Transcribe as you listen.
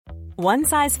One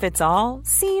size fits all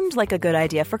seemed like a good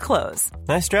idea for clothes.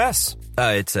 Nice dress.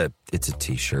 It's a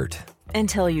t-shirt.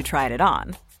 Until you tried it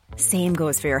on. Same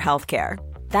goes for your healthcare.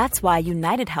 That's why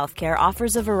United Healthcare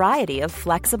offers a variety of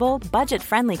flexible,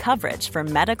 budget-friendly coverage for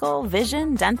medical,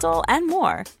 vision, dental, and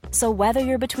more. So whether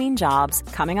you're between jobs,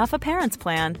 coming off a parent's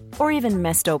plan, or even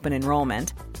missed open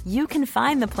enrollment, you can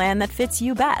find the plan that fits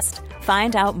you best.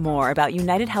 Find out more about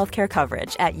United Healthcare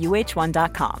coverage at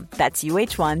uh1.com. That's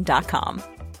uh1.com.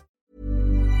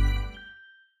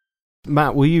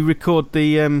 Matt, will you record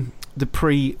the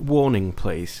pre-warning,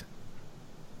 please?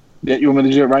 Yeah, you want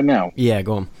me to do it right now? Yeah,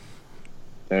 go on.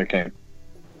 Okay.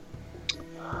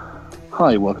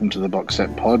 Hi, welcome to the Box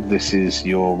Set Pod. This is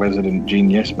your resident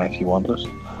genius, Matthew Wanderers.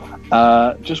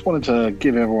 Just wanted to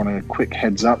give everyone a quick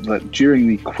heads up that during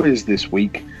the quiz this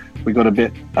week, we got a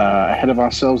bit ahead of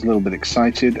ourselves, a little bit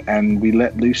excited, and we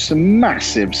let loose some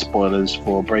massive spoilers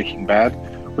for Breaking Bad,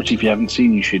 which if you haven't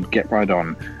seen, you should get right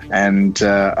on and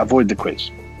avoid the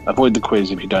quiz. Avoid the quiz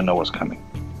if you don't know what's coming.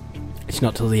 It's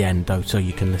not till the end, though, so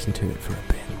you can listen to it for a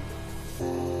bit.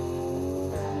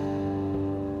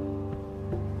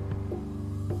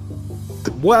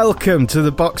 Welcome to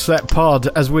the Box Set Pod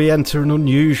as we enter an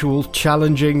unusual,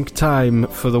 challenging time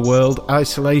for the world.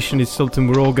 Isolation is something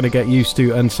we're all going to get used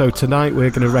to, and so tonight we're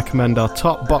going to recommend our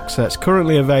top box sets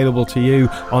currently available to you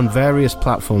on various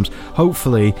platforms.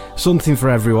 Hopefully, something for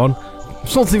everyone.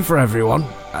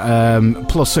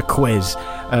 Plus a quiz.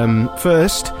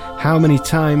 First, how many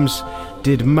times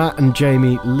did Matt and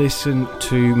Jamie listen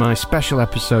to my special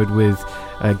episode with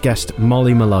guest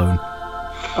Molly Malone?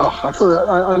 Oh, I thought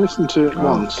I listened to it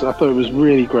once. I thought it was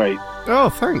really great. Oh,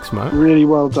 thanks, Matt. Really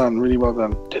well done. Really well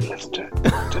done. Didn't listen to it.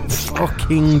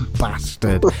 Fucking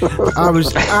bastard. I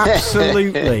was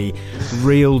absolutely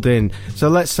reeled in. So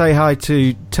let's say hi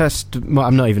to Test.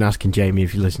 I'm not even asking Jamie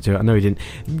if you listened to it. I know he didn't.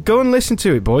 Go and listen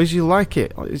to it, boys. You'll like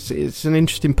it. It's an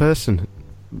interesting person.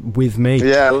 With me.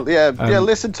 Yeah,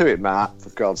 listen to it, Matt, for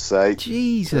God's sake.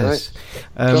 Jesus.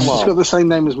 Right. It's got the same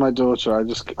name as my daughter.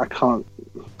 I can't.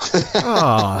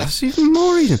 That's even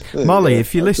more reason. Molly,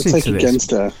 if you're listening to this, against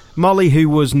her. Molly, who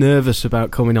was nervous about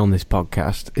coming on this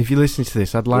podcast, if you're listening to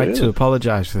this, I'd like to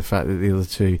apologise for the fact that the other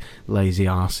two lazy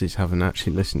arses haven't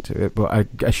actually listened to it, but I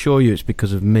assure you it's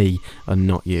because of me and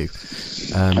not you.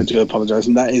 I do apologise,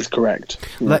 and that is correct.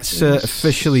 Let's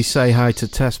officially say hi to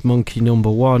Test Monkey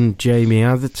number 1, Jamie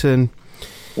Atherton,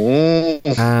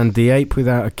 and the ape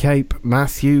without a cape,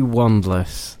 Matthew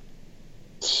Wandless.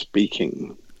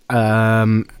 Speaking.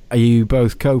 Are you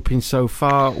both coping so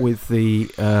far with the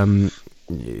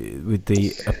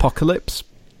apocalypse?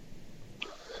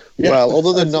 Yeah, well,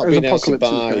 other than not being able to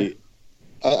buy,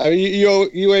 are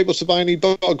you able to buy any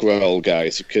bog roll,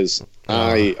 guys? Because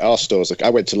our stores, I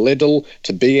went to Lidl,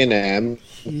 to B&M,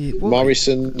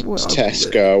 Morrison's,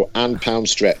 Tesco, and Pound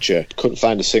Stretcher. Couldn't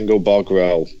find a single bog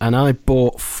roll. And I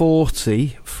bought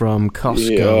 40 from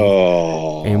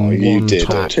Costco in one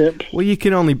pack. Tip. Well, you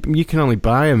can only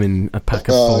buy them in a pack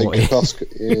of 40.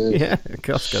 Costco, yeah,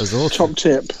 Costco's awesome. Top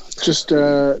tip: just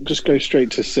go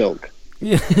straight to Silk.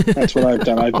 Yeah, that's what I've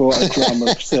done. I bought a drum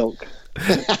of Silk.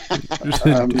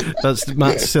 That's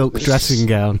Matt's silk dressing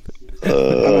gown.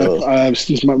 My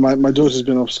daughter's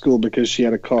been off school because she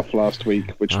had a cough last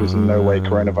week, which was in no way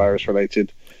coronavirus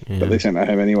related, but they sent her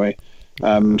home anyway.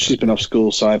 She's been off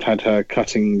school, so I've had her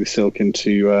cutting the silk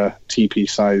into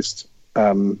TP-sized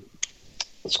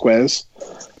squares,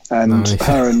 and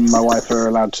her and my wife are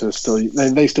allowed to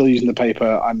they still using the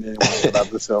paper. I'm the only one who's allowed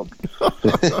the silk.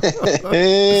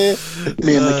 Me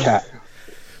and the cat.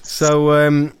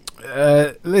 So,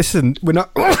 listen, we're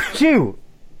not. Bless you.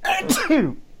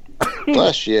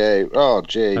 Oh,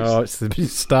 jeez. Oh,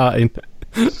 it's starting.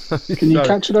 Can you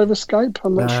catch it over Skype?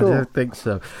 I'm not sure. I don't think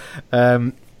so.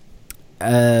 We're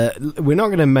not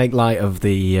going to make light of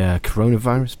the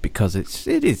coronavirus because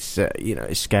it is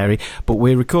it's scary. But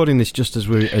we're recording this just as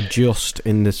we adjust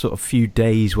in the sort of few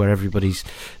days where everybody's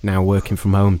now working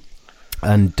from home.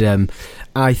 And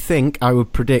I think I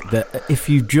would predict that if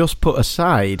you just put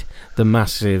aside the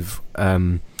massive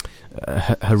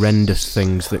horrendous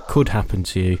things that could happen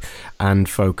to you and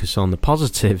focus on the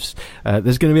positives,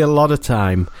 there's going to be a lot of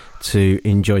time to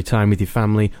enjoy time with your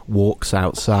family, walks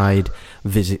outside,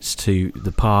 visits to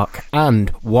the park,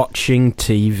 and watching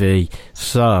TV.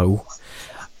 So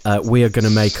we are going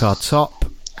to make our top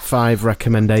 5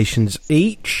 recommendations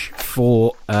each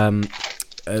for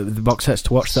the box sets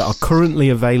to watch that are currently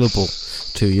available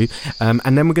to you,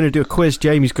 and then we're going to do a quiz.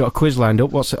 Jamie's got a quiz lined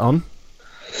up. What's it on?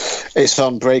 It's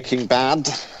on Breaking Bad.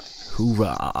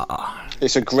 Hoorah!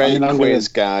 It's a great quiz,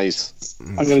 guys.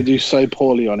 I'm going to do so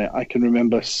poorly on it. I can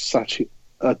remember such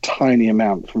a tiny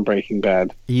amount from Breaking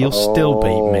Bad. You'll still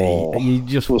beat me. You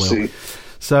just will. See.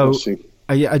 So, we'll see.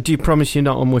 Do you promise you're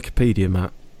not on Wikipedia,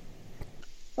 Matt?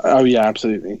 Oh yeah,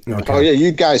 absolutely. Okay. Oh yeah,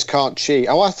 you guys can't cheat.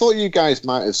 Oh, I thought you guys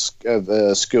might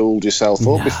have schooled yourself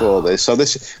up before this. So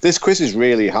this quiz is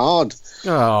really hard.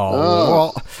 Well,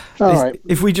 all right.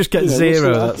 If we just get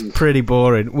 0, that's pretty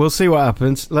boring. We'll see what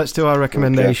happens. Let's do our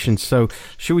recommendations. Okay. So,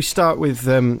 should we start with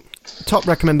top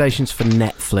recommendations for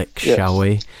Netflix, shall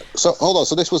we? So, hold on.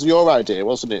 So, this was your idea,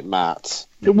 wasn't it, Matt?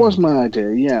 It was my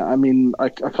idea, yeah. I mean, I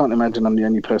can't imagine I'm the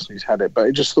only person who's had it, but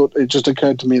it just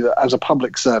occurred to me that as a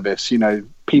public service,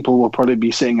 people will probably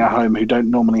be sitting at home who don't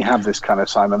normally have this kind of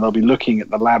time, and they'll be looking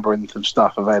at the labyrinth of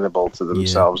stuff available to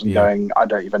themselves and going, I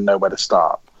don't even know where to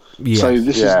start. Yeah. So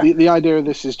this is the idea of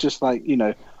this is just like,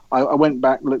 I went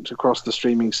back, looked across the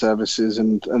streaming services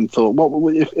and thought,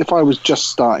 if I was just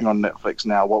starting on Netflix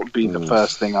now, what would be the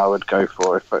first thing I would go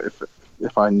for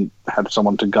if I had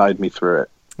someone to guide me through it?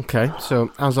 Okay,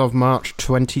 so as of March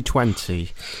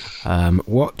 2020,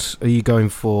 what are you going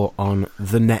for on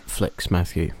the Netflix,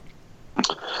 Matthew?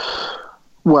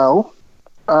 Well,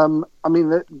 I mean,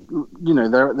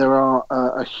 there are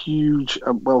a huge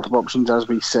wealth of options, as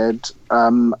we said,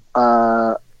 and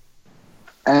I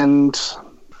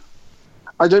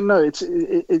don't know.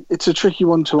 It's a tricky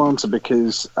one to answer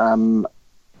because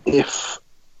if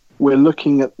we're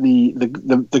looking at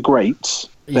the greats,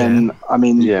 then I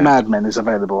mean, Mad Men is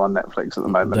available on Netflix at the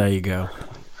moment. There you go.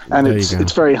 And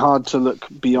it's very hard to look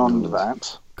beyond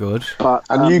that. Good. But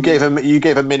you gave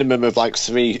a minimum of like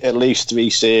at least 3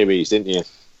 series, didn't you?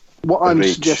 What I'm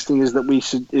suggesting is that we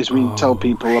tell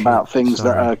people about things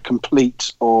that are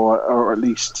complete or at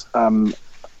least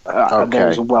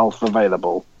there's a wealth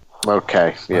available.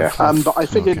 Okay, yeah. But I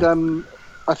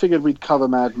figured we'd cover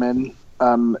Mad Men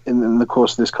in the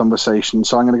course of this conversation,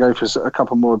 so I'm going to go for a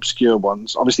couple more obscure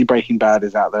ones. Obviously, Breaking Bad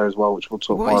is out there as well, which we'll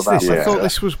talk more about. I thought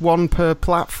this was 1 per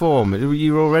platform.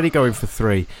 You were already going for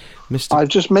 3. I've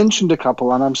just mentioned a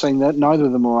couple, and I'm saying that neither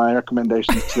of them are my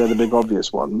recommendations because they're the big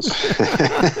obvious ones.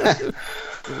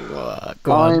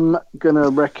 I'm going to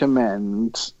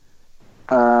recommend...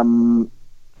 I'm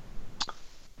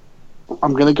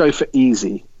going to go for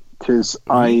Easy, because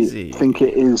I think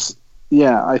it is...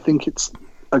 Yeah, I think it's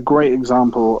a great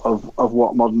example of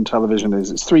what modern television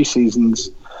is. It's 3 seasons.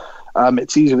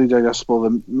 It's easily digestible.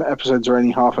 The episodes are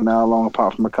only half an hour long,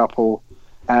 apart from a couple.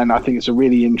 And I think it's a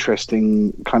really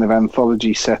interesting kind of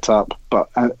anthology setup, but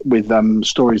with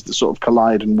stories that sort of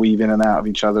collide and weave in and out of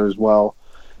each other as well.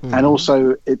 Mm. And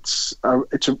also, it's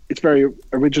very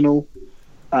original,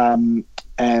 and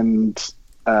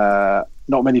not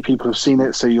many people have seen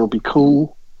it, so you'll be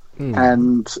cool. Mm.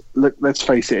 And look, let's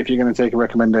face it, if you're going to take a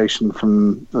recommendation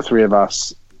from the 3 of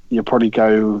us, you'll probably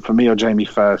go for me or Jamie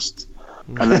first,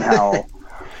 and then Hal.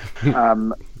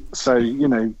 So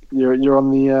you're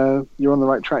on the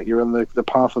right track. You're on the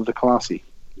path of the classy.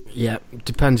 Yeah,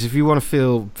 depends. If you want to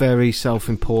feel very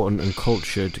self-important and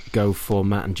cultured, go for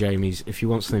Matt and Jamie's. If you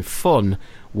want something fun,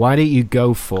 why don't you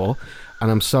go for?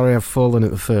 And I'm sorry I've fallen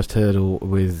at the first hurdle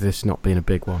with this not being a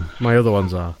big one. My other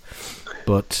ones are,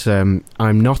 but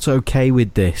I'm Not Okay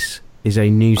With This is a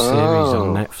new series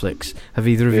on Netflix. Have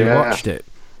either of you watched it?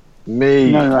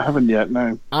 Me? No, I haven't yet.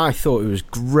 No. I thought it was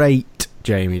great.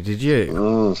 Jamie, did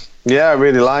you? Yeah, I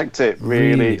really liked it.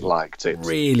 Really liked it.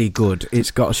 Really good.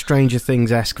 It's got a Stranger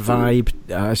Things-esque vibe,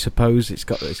 I suppose. It's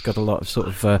got a lot of sort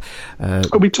of...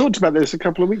 we talked about this a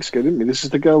couple of weeks ago, didn't we? This is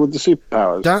the girl with the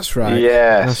superpowers. That's right.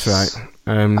 Yes. That's right.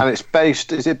 And it's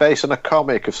based... Is it based on a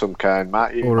comic of some kind,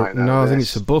 Matt? You might know I think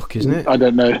it's a book, isn't it? I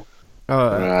don't know.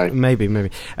 Oh, right. Maybe.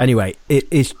 Anyway,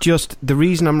 it's just... The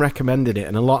reason I'm recommending it,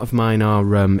 and a lot of mine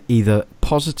are either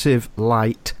positive,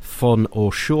 light, fun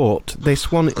or short.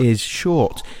 This one is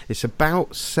short. It's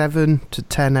about 7 to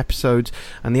 10 episodes,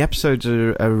 and the episodes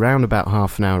are around about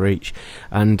half an hour each,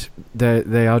 and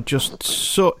they are just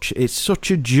it's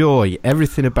such a joy,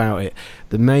 everything about it.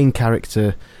 The main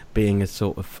character being a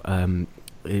sort of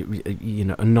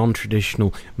a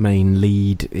non-traditional main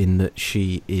lead in that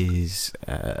she is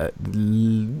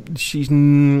she's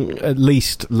at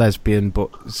least lesbian, but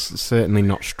certainly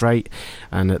not straight,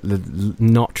 and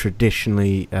not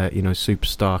traditionally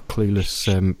superstar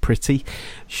clueless pretty.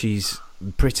 She's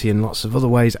pretty in lots of other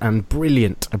ways and a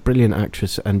brilliant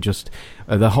actress, and just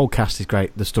the whole cast is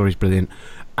great. The story's brilliant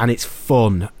and it's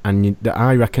fun, and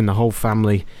I reckon the whole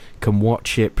family can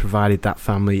watch it, provided that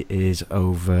family is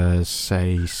over,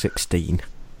 say, 16.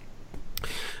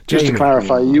 Just to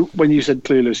clarify, when you said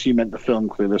Clueless, you meant the film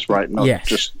Clueless, right? Not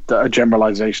just a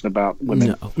generalisation about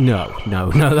women. No,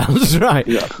 that's right.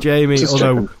 Yeah. Jamie, just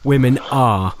although checking. Women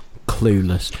are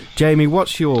clueless. Jamie,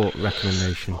 what's your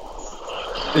recommendation?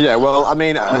 Yeah, well, I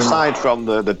mean, aside from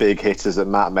the big hitters that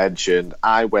Matt mentioned,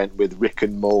 I went with Rick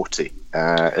and Morty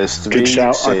as 3 Good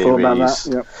shout. series. I thought about that.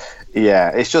 Yep. Yeah,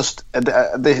 it's just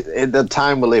the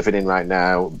time we're living in right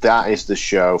now. That is the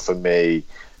show for me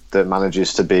that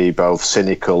manages to be both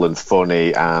cynical and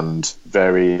funny and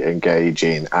very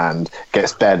engaging, and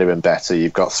gets better and better.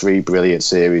 You've got 3 brilliant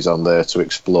series on there to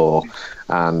explore,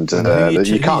 and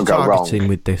you can't go wrong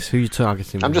with this. Who are you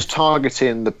targeting? I'm just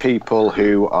targeting the people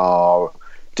who are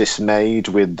dismayed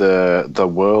with the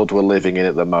world we're living in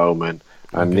at the moment.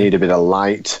 And need a bit of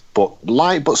light but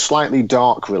slightly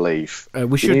dark relief. We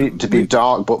need it to be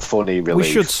dark but funny relief.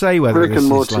 We should say whether Rick this and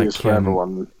Morty is like is for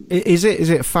everyone. Is it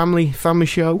a family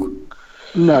show?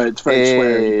 No, it's very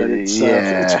sweary, but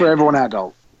it's for everyone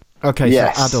adult. Okay,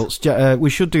 yes. So adults. We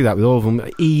should do that with all of them.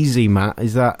 Easy, Matt.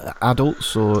 Is that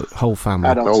adults or whole family?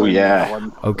 Adults. Oh yeah.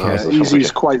 Okay.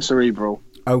 Easy's quite cerebral.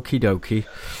 Okie dokie.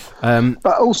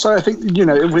 But also, I think,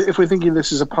 if we're thinking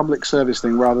this is a public service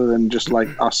thing rather than just like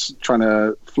us trying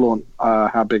to flaunt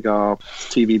how big our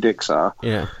TV dicks are,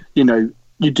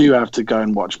 you do have to go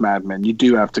and watch Mad Men. You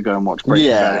do have to go and watch Breaking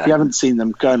Bad. If you haven't seen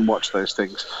them, go and watch those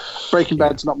things. Breaking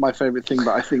Bad's not my favourite thing,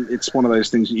 but I think it's one of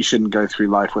those things that you shouldn't go through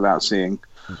life without seeing.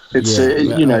 It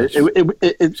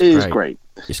is great.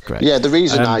 It's great. Yeah, the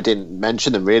reason I didn't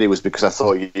mention them really was because I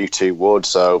thought you two would.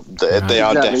 So they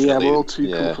are definitely. Yeah, we're all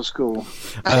too cool for school.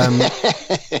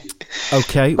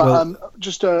 Okay, but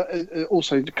just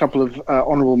also a couple of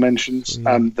honourable mentions.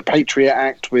 The Patriot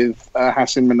Act with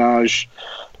Hassan Minhaj,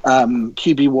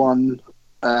 QB1,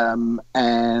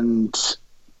 and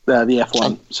the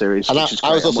F1 series. And which is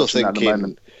I was great. also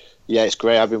thinking. Yeah, it's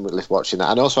great. I've been watching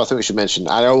that. And also, I think we should mention,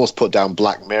 I almost put down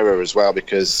Black Mirror as well,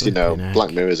 because,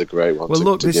 Black Mirror is a great one. Well,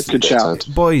 look, this good shout.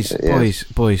 Boys,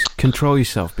 control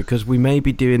yourself, because we may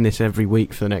be doing this every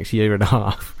week for the next year and a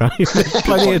half, right? There's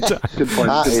plenty of time. Good point.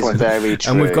 That is very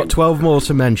true. And we've got 12 more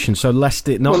to mention, so lest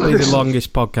it not be the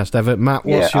longest podcast ever. Matt,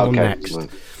 what's your next?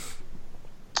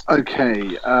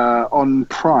 Okay, on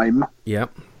Prime.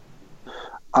 Yep.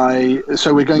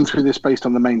 So we're going through this based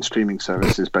on the main streaming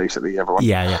services, basically, everyone.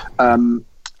 Yeah. On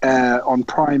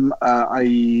Prime,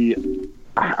 I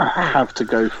have to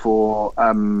go for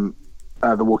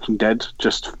The Walking Dead,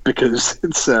 just because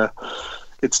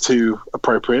it's too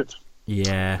appropriate.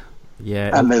 Yeah.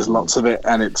 And there's lots of it,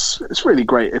 and it's really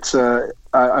great. It's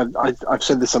I've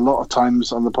said this a lot of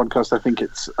times on the podcast. I think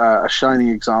it's a shining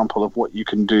example of what you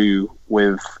can do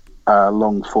with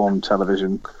long form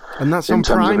television, and that's in on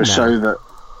terms Prime of a now. show that.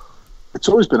 It's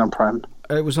always been on Prime.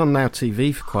 It was on Now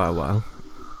TV for quite a while.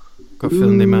 Got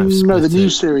feeling they might have No, the new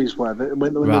it. series were.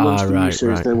 When they launched the new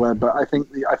series, they were. But I think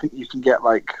you can get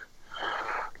like.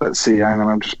 Let's see. Hang on,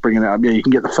 I'm just bringing it up. Yeah, you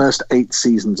can get the first 8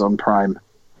 seasons on Prime.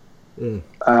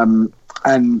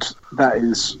 And that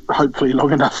is hopefully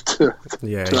long enough to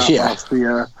outlast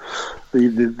the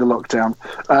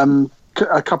lockdown.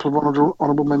 A couple of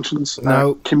honourable mentions.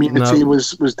 Community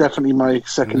was definitely my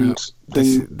second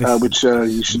thing, which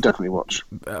you should definitely watch.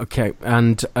 Okay,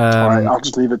 and all right, I'll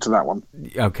just leave it to that one.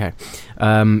 Okay,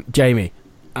 Jamie,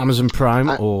 Amazon Prime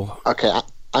or okay.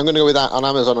 I'm going to go with that on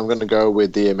Amazon. I'm going to go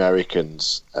with The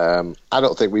Americans. I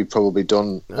don't think we've probably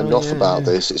done enough about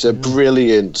this. It's a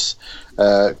brilliant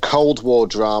Cold War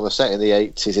drama set in the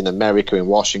 80s in America, in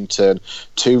Washington.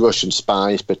 2 Russian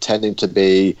spies pretending to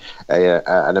be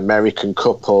an American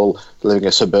couple living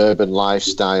a suburban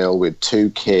lifestyle with 2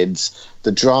 kids.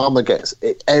 The drama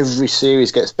every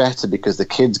series gets better because the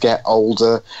kids get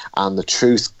older and the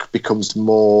truth becomes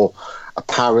more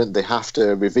apparent. They have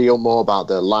to reveal more about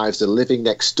their lives. They're living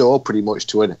next door pretty much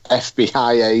to an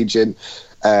FBI agent.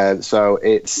 So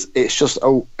it's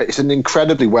an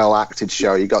incredibly well acted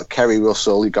show. You got Kerry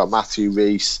Russell, you got Matthew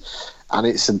Rhys, and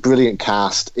it's a brilliant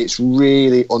cast. It's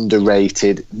really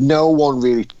underrated. No one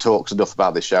really talks enough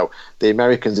about this show. The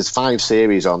Americans, there's 5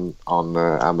 series on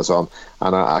Amazon,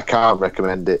 and I can't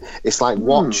recommend it. It's like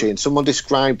watching, someone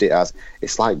described it as,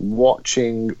 it's like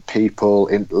watching people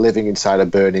living inside a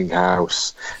burning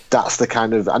house. That's the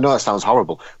kind of, I know that sounds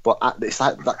horrible, but it's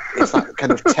like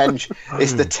kind of tension.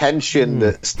 It's the tension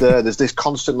that's there. There's this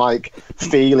constant like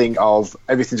feeling of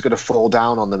everything's going to fall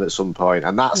down on them at some point,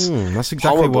 and that's exactly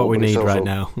horrible, what we need right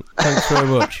now. Thanks very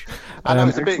much. I know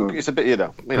it's a bit,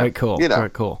 Very cool.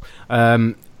 Very cool.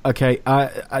 Okay,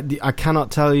 I cannot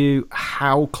tell you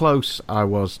how close I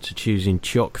was to choosing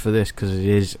Chuck for this, because it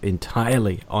is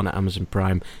entirely on Amazon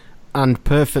Prime and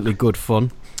perfectly good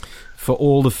fun for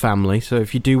all the family. So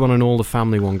if you do want an all the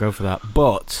family one, go for that.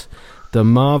 But The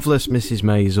Marvelous Mrs.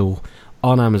 Maisel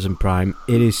on Amazon Prime,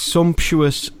 it is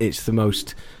sumptuous. It's the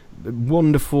most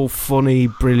wonderful, funny,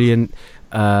 brilliant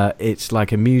It's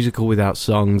like a musical without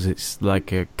songs. It's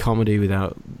like a comedy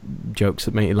without jokes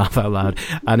that make you laugh out loud.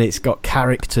 And it's got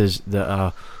characters that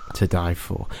are to die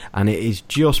for. And it is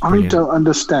just brilliant. I don't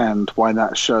understand why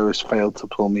that show has failed to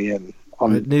pull me in.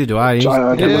 Neither do I.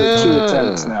 I've given it 2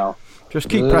 attempts now. Just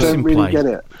keep pressing play. I don't really get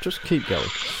it. Just keep going.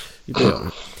 You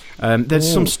do it. There's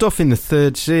some stuff in the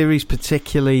 3rd series,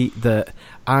 particularly that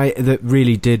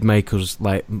really did make us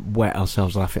like wet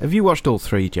ourselves laughing. Have you watched all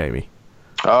 3, Jamie?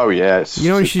 Oh yeah, you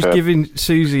know when she's giving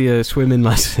Susie a swimming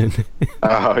lesson.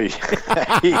 Oh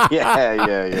yeah,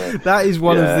 yeah. That is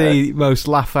one of the most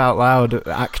laugh out loud,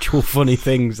 actual funny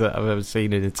things that I've ever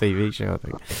seen in a TV show. I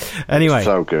think. Anyway,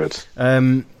 so good.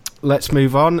 Let's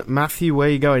move on. Matthew, where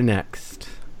are you going next?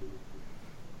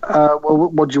 Well,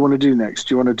 what do you want to do next?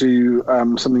 Do you want to do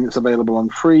something that's available on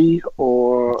free,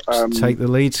 or take the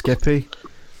lead, Skippy?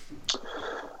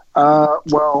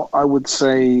 Well, I would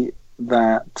say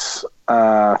that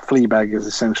Fleabag is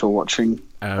essential watching,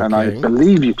 and I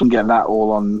believe you can get that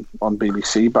all on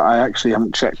BBC, but I actually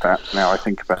haven't checked that now I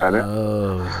think about it.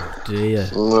 Oh dear.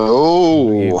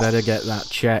 Oh, you better get that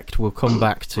checked. We'll come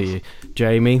back to you.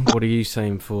 Jamie, what are you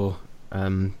saying for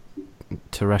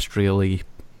terrestrially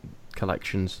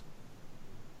collections?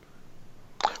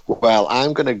 Well,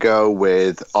 I'm going to go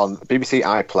with, on BBC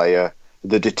iPlayer,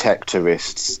 The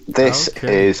Detectorists. This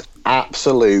is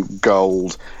absolute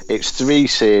gold. It's 3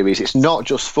 series. It's not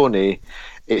just funny.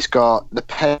 It's got the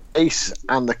pace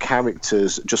and the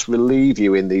characters just relieve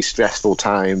you in these stressful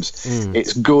times.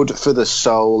 It's good for the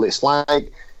soul. It's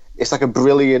like a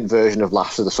brilliant version of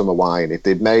Last of the Summer Wine. If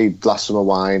they'd made Last Summer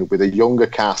Wine with a younger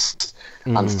cast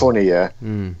and funnier,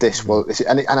 this was.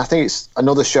 And I think it's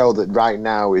another show that right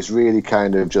now is really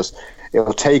kind of just.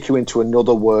 It'll take you into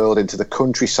another world, into the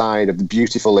countryside of the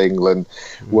beautiful England,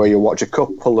 where you watch a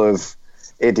couple of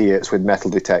idiots with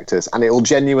metal detectors, and it'll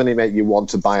genuinely make you want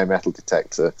to buy a metal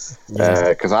detector.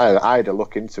 Because I had a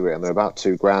look into it, and they're about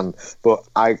 $2,000. But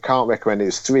I can't recommend it.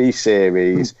 It's 3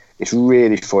 series. It's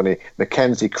really funny.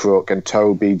 Mackenzie Crook and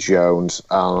Toby Jones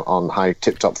on high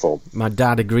tip-top form. My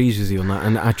dad agrees with you on that,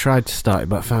 and I tried to start it,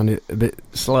 but I found it a bit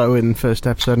slow in the first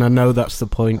episode. And I know that's the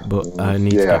point, but I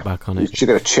need to get back on it. You've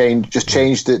got to change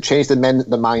the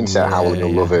mindset, Howell, and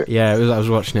you'll love it. Yeah, I was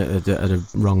watching it at a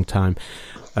wrong time.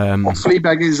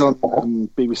 Fleabag is on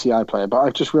BBC iPlayer, but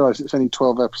I've just realised it's only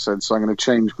 12 episodes, so I'm going to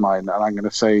change mine, and I'm going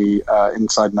to say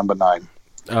Inside Number 9.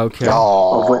 Okay.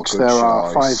 Of which there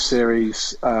are 5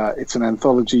 series. It's an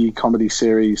anthology comedy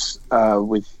series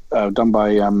done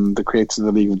by the creators of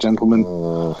the League of Gentlemen.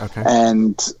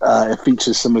 And it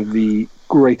features some of the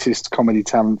greatest comedy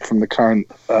talent from the current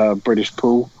British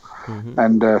pool,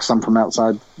 and some from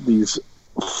outside these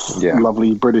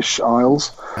lovely British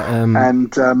Isles.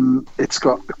 And it's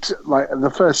got, like, the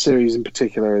first series in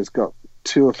particular has got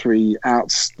 2 or 3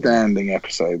 outstanding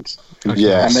episodes.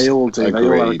 Yes, and they all do. agreed. They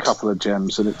all have a couple of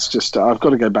gems, and it's just I've got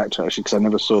to go back to it actually because I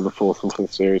never saw the 4th or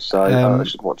 5th series, so I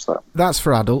should watch that. That's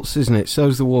for adults, isn't it?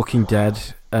 So's The Walking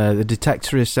Dead. The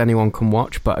Detectorists anyone can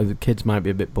watch, but the kids might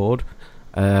be a bit bored.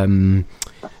 And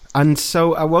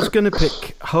so I was going to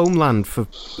pick Homeland for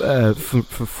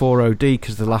 4OD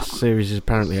because the last series is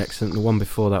apparently excellent. The one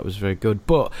before that was very good,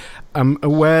 but I'm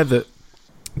aware that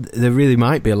there really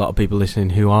might be a lot of people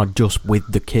listening who are just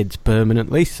with the kids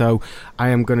permanently, so I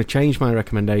am going to change my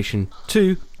recommendation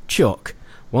to Chuck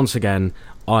once again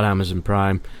on Amazon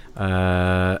Prime.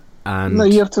 And no,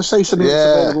 you have to say something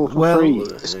that's available for free.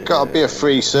 It's got to be a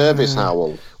free service,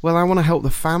 Howell. Well, I want to help the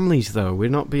families, though. We're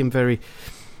not being very.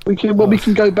 We can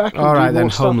go back and do more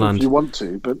stuff Homeland. if you want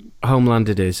to, but Homeland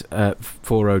it is,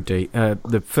 4OD.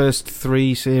 The first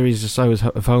 3 series or so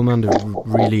of Homeland are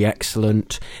really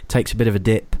excellent. Takes a bit of a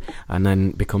dip and then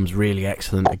becomes really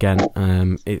excellent again.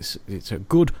 It's a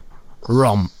good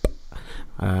romp.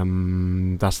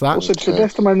 That's that. Also, to the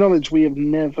best of my knowledge, we have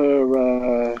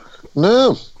never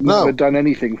done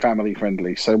anything family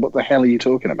friendly. So what the hell are you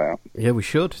talking about? Yeah, we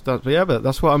should. But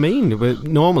that's what I mean.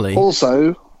 Normally,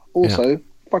 also. Yeah.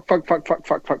 Fuck. I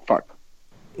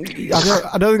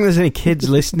don't think there's any kids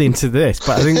listening to this,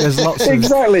 but I think there's lots of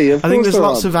exactly. I think there's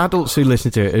lots of adults who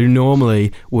listen to it who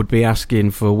normally would be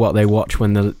asking for what they watch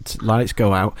when the lights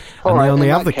go out, and they only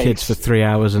have the kids for 3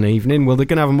 hours an evening. Well, they're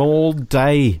going to have them all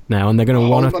day now, and they're going to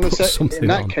want to put something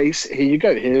on. In that case, here you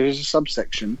go. Here's a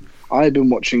subsection. I've been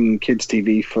watching kids'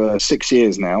 TV for 6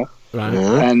 years now. Right.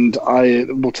 And I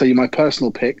will tell you my personal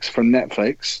picks from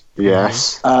Netflix.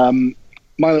 Yes. My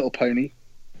Little Pony.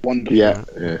 Wonderful. Yeah.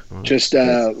 Just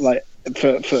like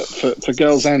for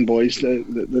girls and boys.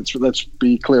 Let's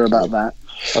be clear about that.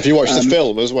 Have you watched the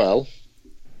film as well?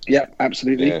 Yeah,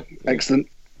 absolutely. Yeah. Excellent.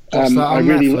 What's that on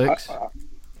Netflix?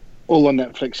 All on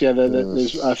Netflix, yeah.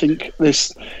 There's, I think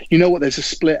this. You know what? There's a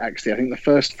split actually. I think the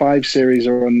first 5 series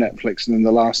are on Netflix, and then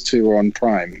the last 2 are on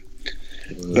Prime.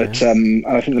 Yeah. But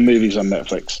I think the movie's on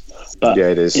Netflix. But yeah,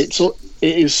 it is. It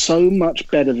is so much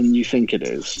better than you think it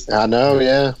is. I know,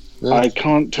 yeah. I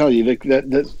can't tell you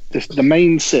the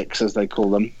main 6, as they call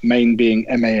them, main being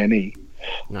MANE,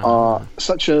 are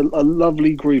such a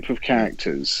lovely group of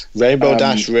characters. Rainbow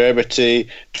Dash, Rarity,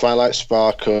 Twilight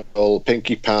Sparkle,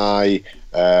 Pinkie Pie.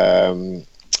 Who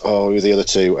are the other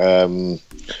 2?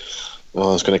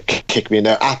 It's going to kick me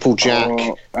now.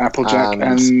 Applejack,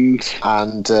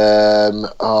 and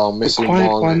missing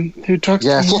one. Who talks?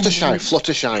 Yeah,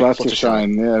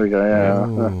 Fluttershy. There we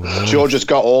go. Yeah. George has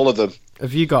got all of them.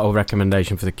 Have you got a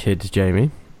recommendation for the kids,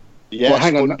 Jamie? Yeah,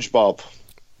 SpongeBob.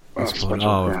 Of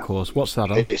course. What's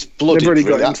that on? It's bloody. They've already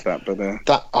got into that, but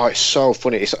it's so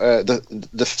funny. It's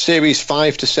the series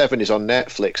 5 to 7 is on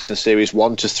Netflix, and series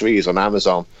 1 to 3 is on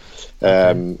Amazon.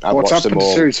 What's happened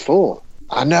to series 4?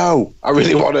 I know. I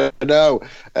really want to know.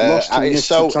 It's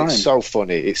so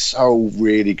funny. It's so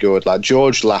really good. Like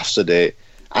George laughs at it,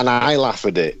 and I laugh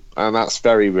at it, and that's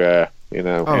very rare. You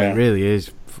know. Oh, it really is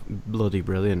bloody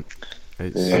brilliant.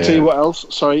 I'll tell you what else.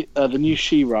 Sorry, the new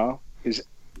She-Ra is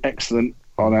excellent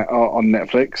on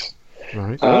Netflix.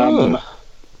 Right.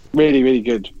 Really, really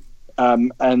good.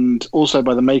 And also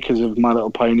by the makers of My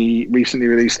Little Pony, recently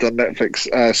released on Netflix,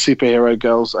 Superhero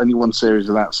Girls. Only 1 series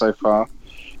of that so far.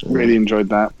 Really enjoyed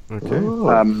that. Okay.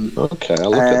 Okay,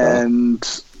 I'll look at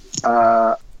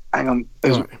that. Hang on.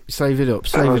 Save it up.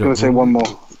 I was going to say one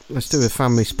more. Let's do a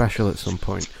family special at some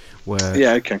point. Where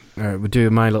okay. We'll do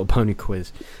a My Little Pony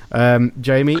quiz.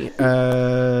 Jamie,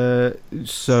 are we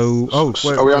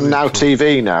on Now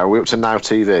TV now? We're up to Now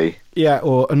TV. Yeah,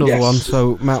 or another one.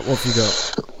 So, Matt, what have you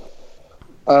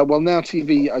got? Well, Now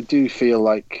TV, I do feel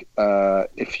like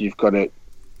if you've got it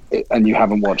and you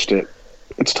haven't watched it,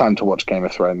 it's time to watch Game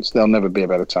of Thrones. There'll never be a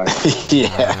better time.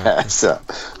 Yeah, so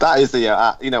that is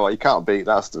the you know what, you can't beat.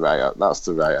 That's the right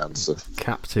answer.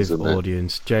 Captive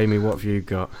audience. Jamie, what have you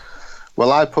got?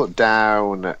 Well, I put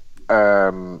down 2.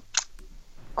 I'm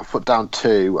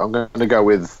going to go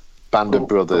with Band of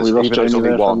Brothers. We lost Jamie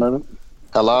there for a moment.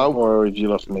 Hello? Or have you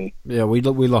lost me? Yeah, we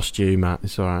lost you, Matt.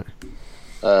 It's all right.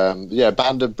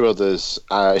 Band of Brothers.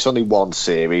 It's only 1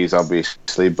 series,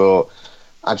 obviously, but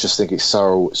I just think it's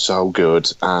so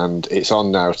good, and it's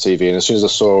on Now TV. And as soon as I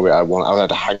saw it, I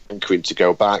had a hankering to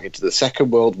go back into the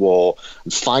Second World War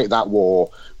and fight that war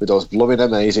with those blooming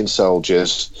amazing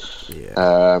soldiers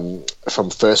from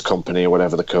First Company or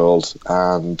whatever they're called.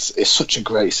 And it's such a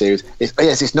great series.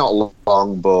 It's not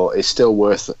long, but it's still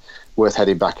worth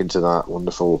heading back into that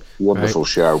wonderful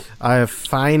show. I have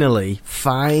finally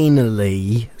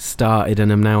started,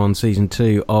 and I'm now on season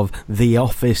 2 of The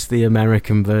Office, the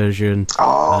American version.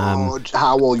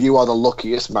 Howell, you are the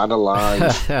luckiest man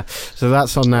alive. So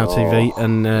that's on Now TV,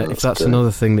 and if that's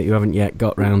another thing that you haven't yet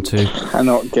got round to, I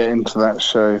cannot get into that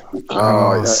show. It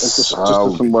just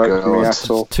doesn't work for me at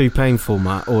all. Too painful,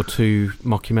 Matt, or too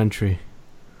mockumentary?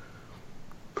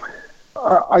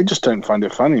 I just don't find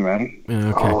it funny, man.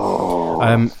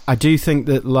 Okay. I do think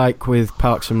that, like with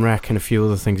Parks and Rec and a few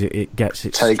other things, it gets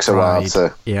its takes stride. a while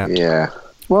to. Yeah.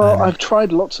 Well, I've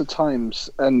tried lots of times,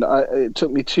 and it took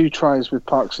me 2 tries with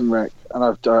Parks and Rec, and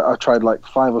I've tried like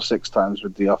 5 or 6 times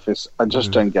with The Office. I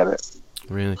just don't get it.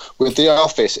 Really? With The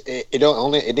Office, it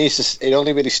only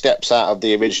really steps out of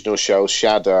the original show's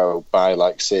shadow by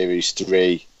like series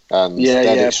 3. And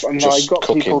I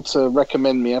got people to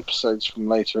recommend me episodes from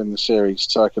later in the series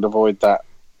so I could avoid that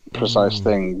precise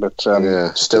thing, but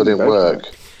still didn't work.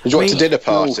 Did you want a dinner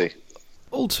party?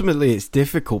 Ultimately, it's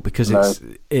difficult because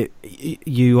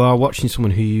you are watching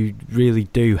someone who you really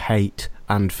do hate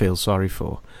and feel sorry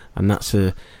for, and that's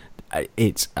I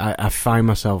find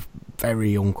myself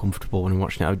very uncomfortable when I'm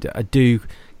watching it. I do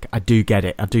get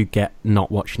it. I do get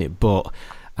not watching it, but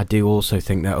I do also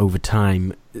think that over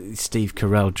time, Steve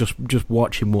Carell, just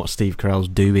watching what Steve Carell's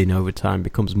doing over time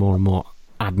becomes more and more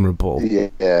admirable.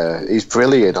 Yeah, he's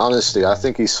brilliant. Honestly, I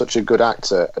think he's such a good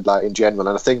actor, like in general.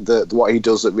 And I think that what he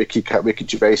does that Ricky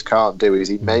Gervais can't do is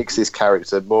he makes his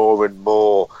character more and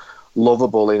more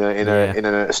lovable in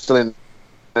an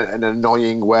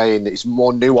annoying way, and it's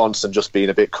more nuanced than just being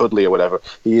a bit cuddly or whatever.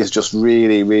 He is just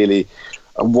really, really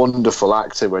a wonderful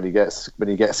actor when he gets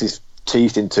his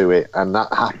teeth into it, and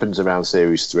that happens around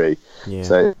series 3.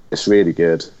 So it's really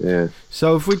good.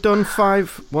 So have we done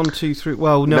 5? 1, 2, 3?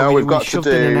 Well, no, we've got shoved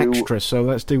in an extra, so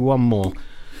let's do one more.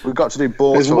 We've got to do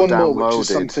bought There's or one downloaded. more, which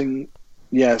is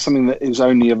something that is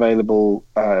only available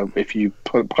if you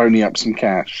pony up some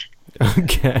cash.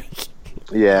 Okay.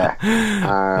 Yeah.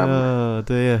 Oh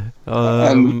dear.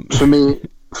 And for me,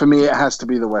 For me, it has to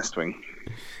be The West Wing.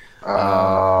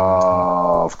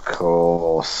 Oh, of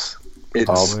course.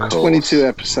 It's 22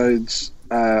 episodes,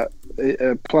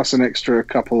 plus an extra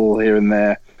couple here and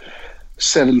there.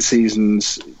 7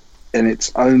 seasons, and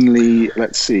it's only,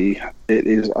 let's see, it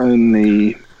is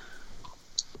only...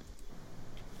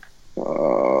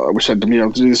 I wish I'd been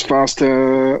able to do this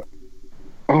faster.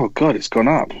 Oh, God, it's gone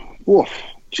up. Woof.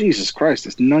 Jesus Christ,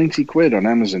 it's 90 quid on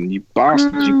Amazon, you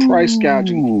bastards, you price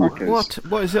gouging fuckers.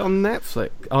 What is it on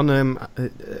Netflix? On,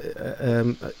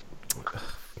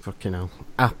 fucking hell.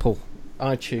 Apple.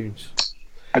 iTunes.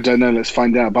 I don't know, let's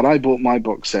find out. But I bought my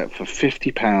box set for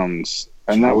 £50,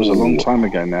 and that was a long time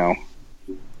ago now.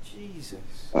 Jesus.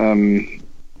 The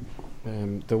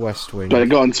West Wing. But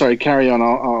go on, sorry, carry on,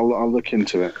 I'll look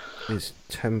into it. Is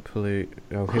Temple...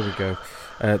 Oh, here we go.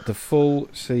 The full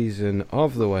season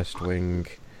of The West Wing...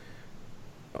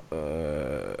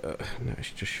 no,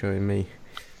 it's just showing me.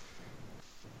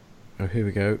 Oh, here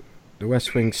we go. The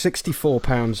West Wing,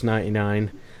 £64.99.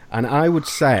 And I would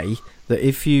say that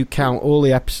if you count all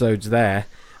the episodes there,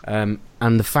 and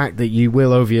the fact that you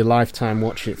will, over your lifetime,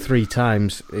 watch it 3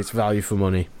 times, it's value for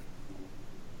money.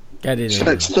 Get it in.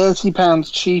 So it's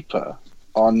 £30 cheaper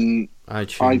on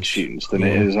iTunes than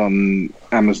it is on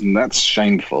Amazon. That's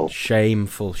shameful.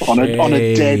 Shameful. On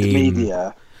a dead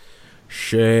media.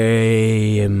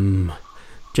 Shame.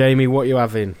 Jamie, what are you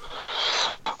having?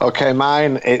 Okay,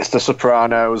 mine, it's The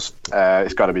Sopranos.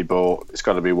 It's got to be bought. It's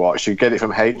got to be watched. You get it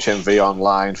from HMV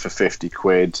online for 50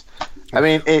 quid. I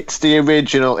mean, it's the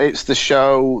original. It's the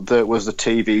show that was the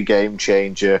TV game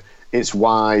changer. It's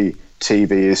why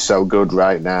TV is so good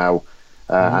right now.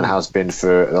 And has been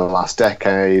for the last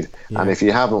decade. Yeah. And if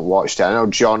you haven't watched it, I know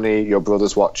Johnny, your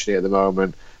brother's watching it at the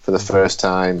moment for the first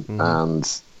time, and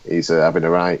he's having a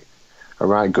right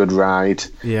good ride.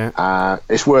 Yeah,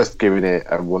 it's worth giving it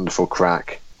a wonderful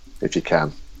crack if you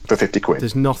can for 50 quid.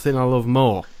 There's nothing I love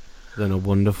more than a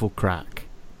wonderful crack.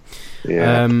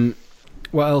 Yeah.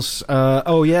 What else?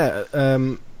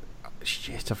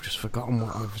 Shit, I've just forgotten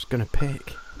what I was going to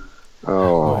pick.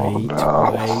 Oh, wait.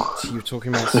 You were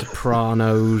talking about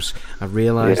Sopranos. I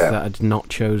realised that I'd not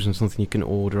chosen something you can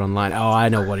order online. Oh, I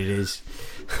know what it is.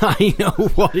 I know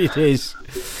what it is.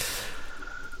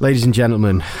 Ladies and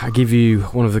gentlemen, I give you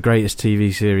one of the greatest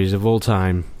TV series of all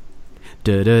time.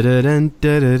 Quantum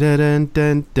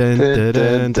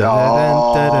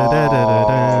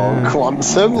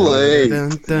Leap.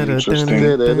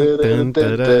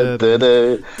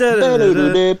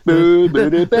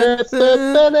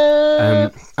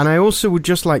 And I also would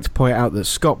just like to point out that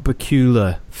Scott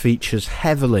Bakula features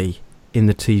heavily in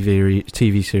the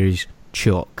TV series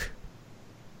Chuck.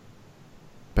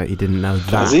 Bet you didn't know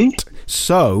that. Does he?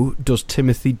 So does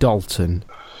Timothy Dalton.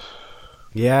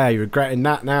 Yeah, you're regretting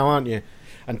that now, aren't you?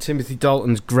 And Timothy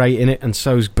Dalton's great in it, and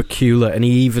so's Bakula, and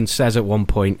he even says at one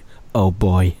point, "Oh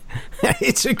boy."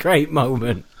 It's a great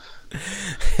moment.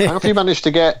 How have you managed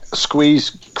to squeeze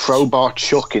Crowbar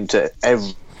Chuck into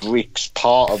every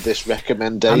part of this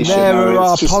recommendation? And there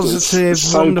are positive,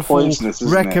 wonderful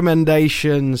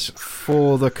recommendations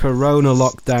for the Corona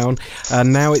lockdown.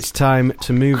 And now it's time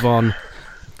to move on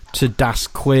to Das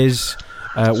Quiz,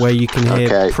 where you can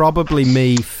hear probably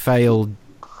me fail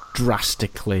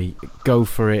drastically. Go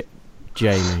for it,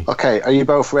 Jamie. Okay, are you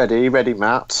both ready? Are you ready,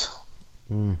 Matt?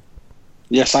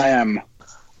 Yes, I am.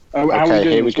 How are we doing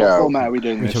here we go. What format are we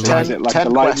doing this? Is it like a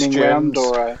lightning round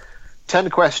or 10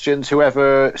 questions.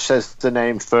 Whoever says the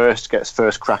name first gets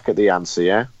first crack at the answer,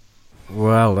 yeah?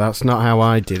 Well, that's not how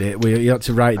I did it. You had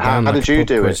to write it down. How did you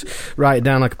do it? Write it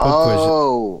down like a pub quiz.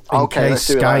 Oh, okay, let's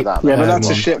do it like that. Yeah, but that's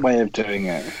a shit way of doing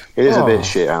it. It is a bit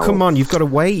shit, Alan. Come on, you've got to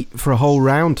wait for a whole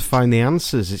round to find the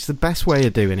answers. It's the best way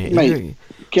of doing it. Mate,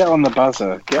 get on the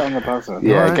buzzer. Get on the buzzer.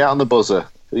 Yeah, right. Get on the buzzer.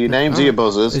 Your names are your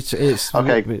buzzers. It's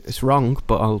okay. It's wrong,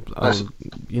 but I'll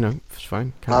it's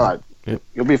fine. All right. Yep.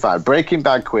 You'll be fine. Breaking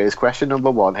Bad quiz, question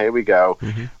number 1. Here we go.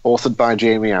 Authored by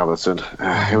Jamie Allison.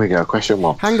 Here we go. Question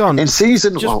 1. Hang on. In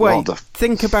season... Just wait.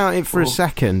 Think about it for a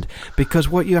second, because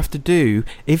what you have to do,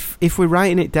 if we're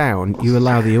writing it down, you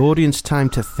allow the audience time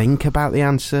to think about the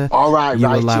answer. All right, you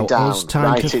allow us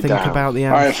time to think about the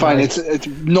answer. All right, fine. It's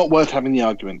not worth having the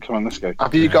argument. Come on, let's go.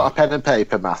 Have you got a pen and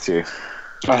paper, Matthew?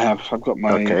 I have. I've got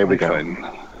my... Okay, here we go.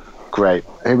 Great.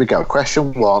 Here we go.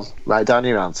 Question 1. Write down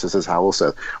your answers, as Howell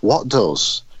said. What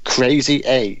does Crazy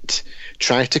 8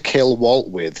 try to kill Walt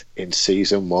with in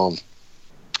season 1?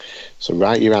 So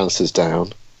write your answers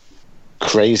down.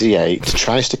 Crazy 8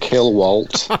 tries to kill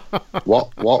Walt.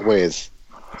 What with?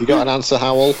 You got an answer,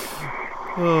 Howell?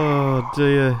 Oh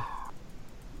dear.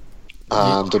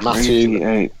 And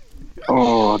Matthew.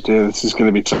 Oh dear, this is going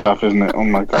to be tough, isn't it? Oh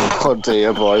my god. Oh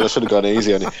dear, boy, I should have gone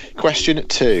easy on you. Question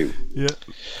 2.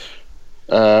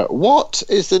 Yeah. What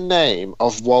is the name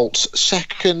of Walt's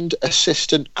second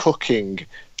assistant cooking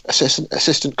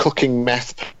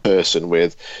meth person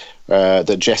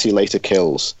that Jesse later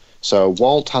kills? So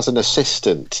Walt has an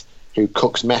assistant who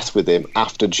cooks meth with him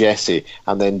after Jesse,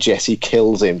 and then Jesse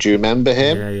kills him. Do you remember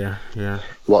him? Yeah.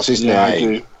 What's his name? I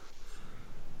do.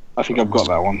 I think I've got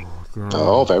that one.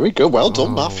 Oh, very good. Well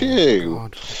done, Matthew.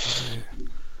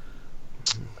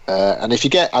 And if you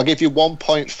get, I'll give you 1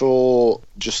 point for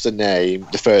just the name,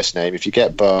 the first name. If you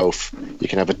get both, you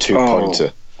can have a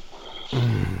 2-pointer.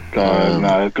 No,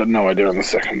 I've got no idea on the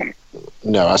second one.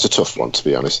 No, that's a tough one, to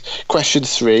be honest. Question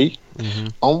 3. Mm-hmm.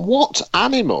 On what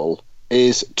animal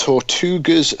is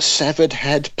Tortuga's severed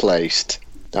head placed?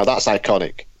 Now, that's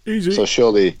iconic. Easy. So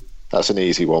surely that's an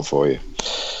easy one for you.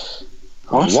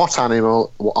 On what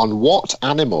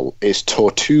animal is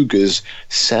Tortuga's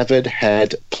severed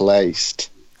head placed?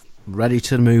 Ready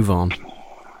to move on.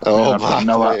 Oh, I've got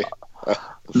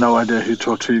no idea who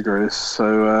Tortuga is,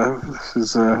 so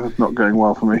this is not going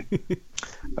well for me.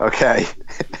 Okay.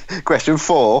 Question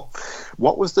 4.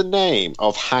 What was the name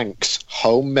of Hank's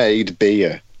homemade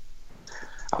beer?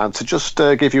 And to just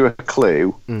give you a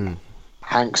clue,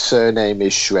 Hank's surname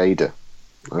is Schrader.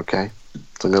 Okay?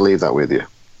 So I'm going to leave that with you.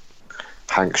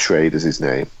 Hank Schrader's his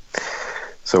name.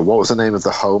 So what was the name of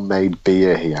the homemade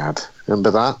beer he had? Remember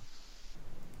that?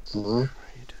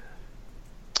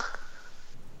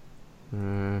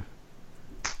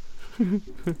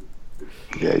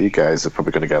 Yeah, you guys are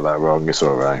probably going to get that wrong. It's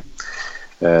all right.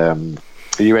 Are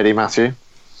you ready, Matthew?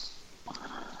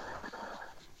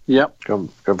 Yep. Go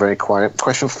very quiet.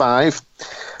 Question 5.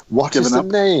 What is the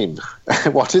name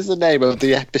of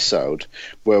the episode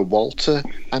where Walter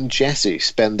and Jesse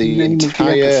spend the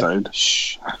entire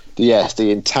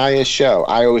the entire show?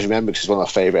 I always remember because it's one of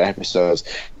my favourite episodes.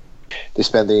 They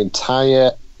spend the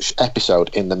entire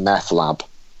episode in the meth lab,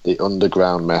 the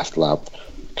underground meth lab.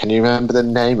 Can you remember the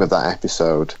name of that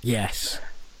episode? Yes.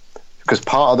 Because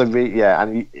part of the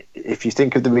and if you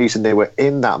think of the reason they were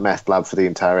in that meth lab for the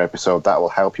entire episode, that will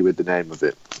help you with the name of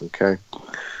it. Okay.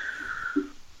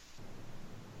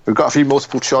 We've got a few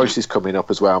multiple choices coming up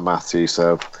as well, Matthew.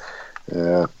 So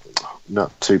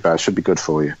not too bad. Should be good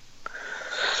for you.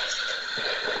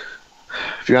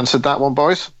 Have you answered that one,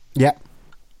 boys? Yeah.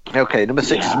 Okay, number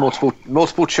 6 is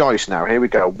multiple choice now. Here we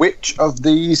go. Which of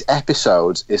these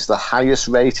episodes is the highest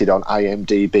rated on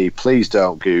IMDb? Please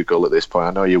don't Google at this point.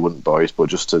 I know you wouldn't, boys, but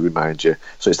just to remind you.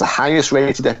 So it's the highest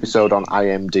rated episode on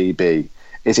IMDb.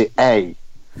 Is it A,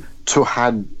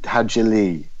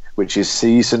 Tuhadjali, which is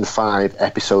season 5,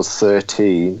 episode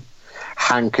 13?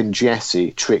 Hank and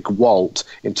Jesse trick Walt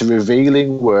into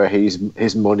revealing where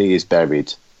his money is buried.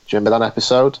 Do you remember that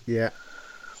episode? Yeah.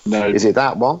 No. Is it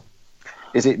that one?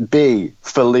 Is it B,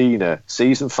 Felina,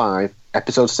 season 5,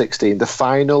 episode 16, the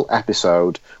final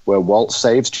episode where Walt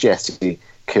saves Jesse,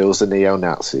 kills the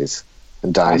neo-Nazis,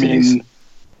 and dies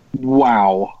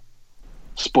wow.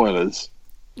 Spoilers.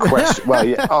 Well,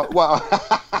 yeah.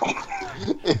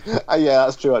 Yeah,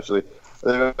 that's true, actually.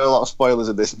 There are a lot of spoilers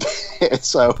in this bit,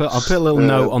 so... I'll put a little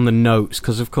note on the notes,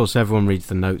 because, of course, everyone reads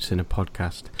the notes in a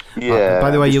podcast. Yeah. By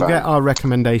the way, you'll get our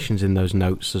recommendations in those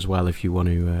notes as well if you want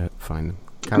to find them.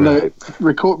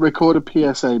 Record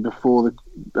a PSA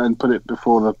and put it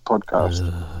before the podcast.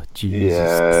 Jesus.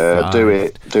 Yeah, do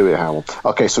it, Howell.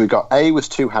 Okay, so we got A was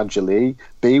Tuhadjali,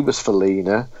 B was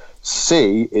Felina,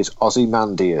 C is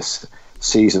Ozymandias.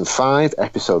 Season 5,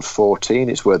 episode 14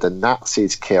 is where the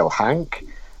Nazis kill Hank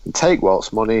and take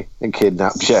Walt's money and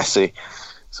kidnap Jesse.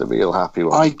 It's a real happy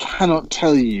one. I cannot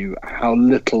tell you how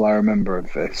little I remember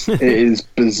of this. It is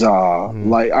bizarre.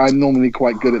 Like, I'm normally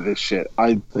quite good at this shit.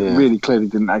 I really clearly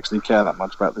didn't actually care that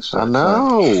much about this shit. I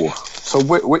know. So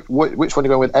which one are you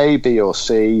going with, A, B or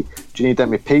C? Do you need them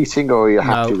repeating or are you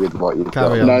happy with what you've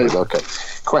got? No. Okay.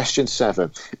 Question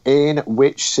 7. In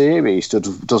which series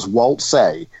does Walt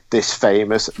say this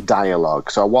famous dialogue?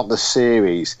 So I want the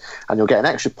series, and you'll get an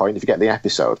extra point if you get the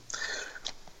episode.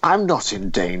 I'm not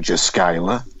in danger,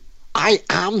 Skylar. I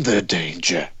am the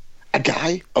danger. A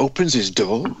guy opens his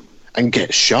door and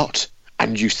gets shot,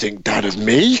 and you think that of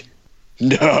me?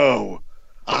 No,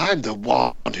 I'm the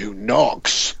one who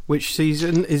knocks. Which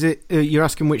season is it? You're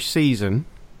asking which season?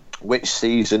 Which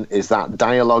season is that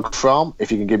dialogue from?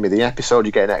 If you can give me the episode,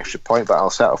 you get an extra point, but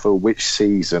I'll settle for which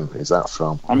season is that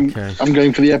from. I'm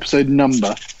going for the episode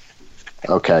number.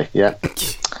 Okay, yeah.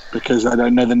 Because I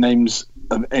don't know the names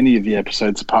of any of the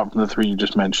episodes apart from the 3 you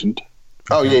just mentioned.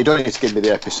 Oh yeah, you don't need to give me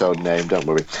the episode name, don't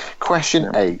worry.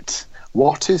 Question 8.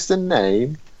 What is the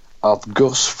name of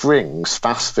Gus Fring's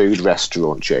fast food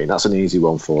restaurant chain? That's an easy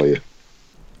one for you.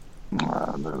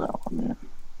 I know that one,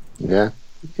 yeah. Yeah?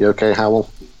 You okay, Howell?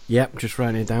 Yep, just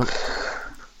writing it down.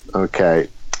 Okay.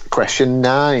 Question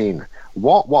 9.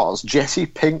 What was Jesse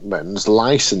Pinkman's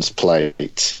license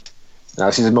plate? Now,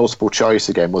 this is a multiple choice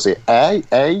again. Was it A,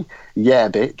 yeah,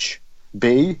 bitch,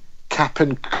 B,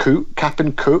 Cap'n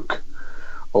Cook,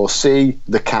 or C,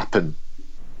 the Cap'n?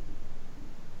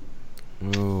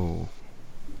 Oh.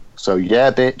 So,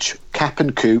 yeah, bitch,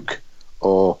 Cap'n Cook,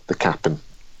 or the Cap'n?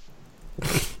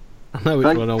 I know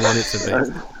which one I want it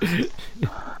to be.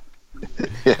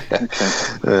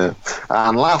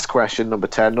 And last question, number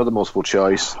 10, another multiple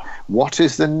choice. What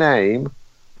is the name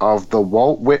of the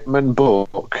Walt Whitman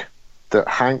book that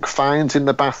Hank finds in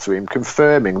the bathroom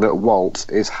confirming that Walt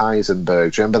is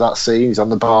Heisenberg? Do you remember that scene? He's on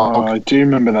the bar. Oh, I do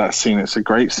remember that scene. It's a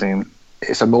great scene.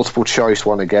 It's a multiple choice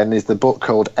one again. Is the book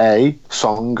called A,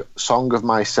 Song of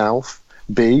Myself,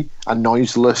 B, A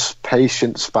Noiseless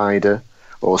Patient Spider,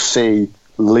 or C,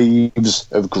 Leaves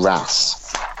of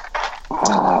Grass?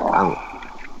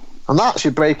 And that's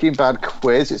your Breaking Bad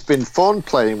quiz. It's been fun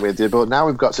playing with you, but now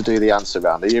we've got to do the answer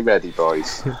round. Are you ready,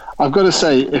 boys? I've got to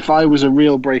say, if I was a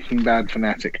real Breaking Bad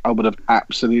fanatic, I would have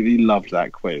absolutely loved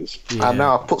that quiz. Yeah. I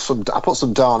know. I put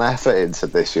some darn effort into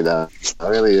this. You know, I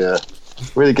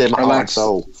really gave my heart and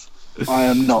soul. I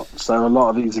am not. So a lot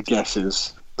of these are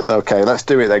guesses. Okay, let's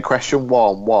do it then. Question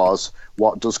 1 was,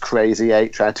 what does Crazy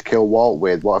 8 try to kill Walt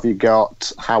with? What have you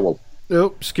got, Howell? Oh,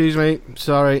 excuse me.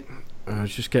 Sorry. I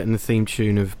was just getting the theme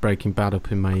tune of Breaking Bad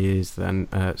up in my ears then,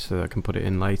 so that I can put it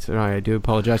in later. I do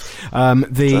apologise.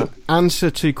 The answer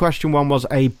to question 1 was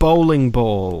a bowling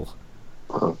ball.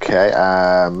 Okay,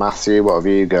 Matthew, what have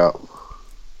you got?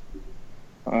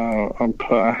 I'll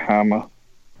put a hammer.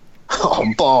 Oh,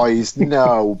 boys,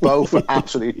 no. Both are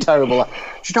absolutely terrible. Do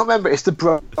you not remember? It's the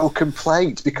broken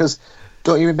plate, because...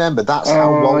 Don't you remember? That's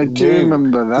how Walt I do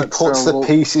remember that. He puts the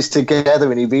pieces together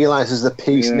and he realises the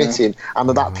piece missing, and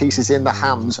that piece is in the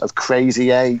hands of Crazy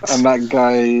 8. And that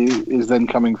guy is then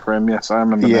coming for him. Yes, I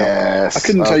remember that. Yes. I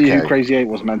couldn't tell you who Crazy 8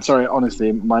 was, man. Sorry,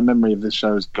 honestly, my memory of this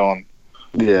show is gone.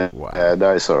 Yeah, wow.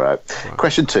 No, it's all right. Wow.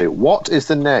 Question 2. What is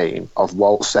the name of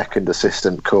Walt's second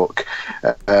assistant cook?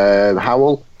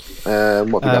 Howell? What have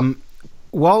you got?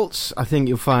 Walt's, I think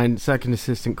you'll find, second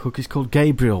assistant cook is called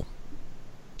Gabriel.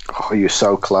 Oh, you're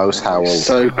so close, Howell.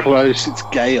 So close, it's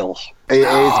Gale. It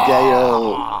is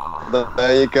Gale.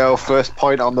 There you go. First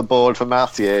point on the board for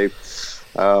Matthew.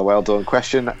 Well done.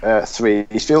 Question 3.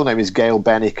 His full name is Gale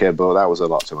Benniker, but that was a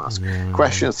lot to ask.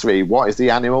 Question 3. What is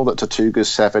the animal that Tortuga's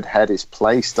severed head is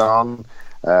placed on?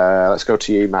 Let's go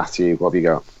to you, Matthew. What have you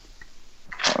got?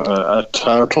 A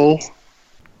turtle.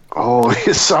 Oh,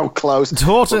 you're so close.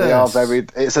 Tortoise.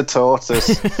 It's a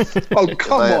tortoise. Oh,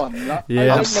 come on. I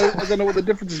don't know what the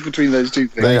difference is between those two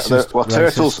things.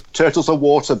 Turtles are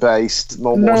water-based.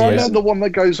 No, not the one that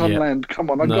goes on land. Come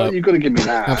on, you've got to give me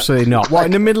that. Absolutely not. What,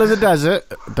 in the middle of the desert?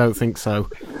 Don't think so.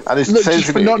 And look,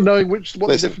 just for not knowing what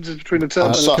the difference is between a turtle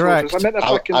and a tortoise. I meant a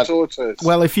fucking tortoise.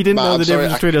 Well, if you didn't know the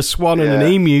difference between a swan and an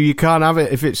emu, you can't have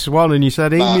it if it's swan and you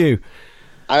said emu.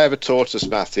 I have a tortoise,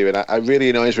 Matthew, and I really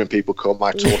annoys when people call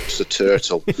my tortoise a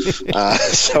turtle.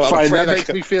 So fine, that makes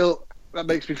me feel a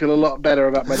lot better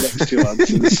about my next two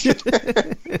answers.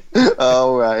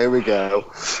 Oh, right, here we go.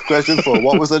 Question 4.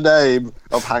 What was the name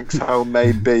of Hank's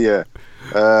homemade beer?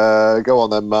 Go on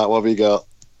then, Matt. What have you got?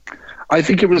 I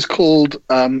think it was called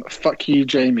Fuck You,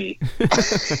 Jamie.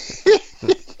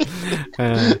 All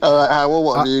right, Howell,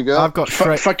 what have you got? I've got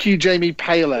Fuck You, Jamie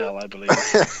Pale Ale, I believe. An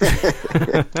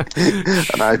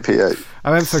IPA.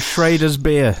 I went for Schrader's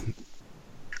beer.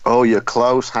 Oh, you're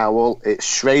close, Howell. It's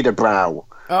Schrader Brow.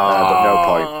 But no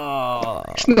point.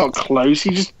 It's not close.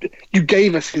 You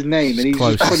gave us his name and he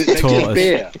just put it next to his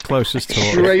beer. Closest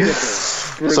to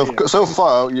So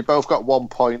far, you both got 1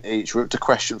 point each. We're up to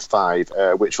question 5,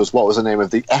 which was what was the name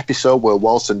of the episode where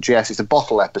Walt and Jess, it's a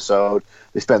bottle episode,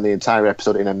 they spend the entire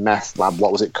episode in a meth lab.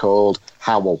 What was it called?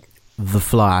 Howell. The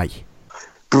Fly.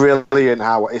 Brilliant,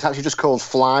 Howell. It's actually just called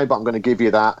Fly, but I'm going to give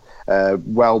you that.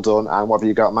 Well done. And what have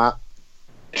you got, Matt?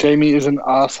 Jamie is an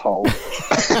asshole. Of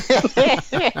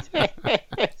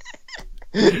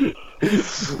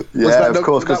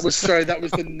course. That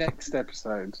was the next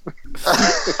episode.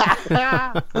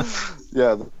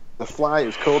 Yeah, the Fly. It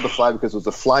was called The Fly because it was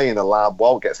a fly in a lab.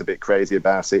 Walt gets a bit crazy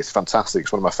about it. It's fantastic.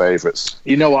 It's one of my favourites.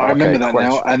 You know what? I remember that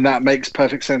now, and that makes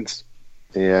perfect sense.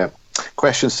 Yeah.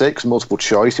 Question 6, multiple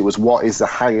choice. It was, what is the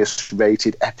highest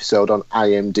rated episode on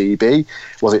IMDb?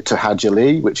 Was it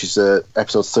Tahajali, which is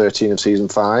episode 13 of season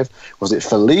 5? Was it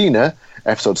Felina,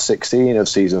 episode 16 of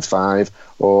season 5?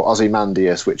 Or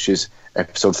Ozymandias, which is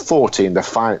episode 14?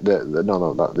 Felina's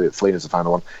the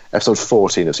final one. Episode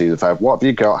 14 of season 5. What have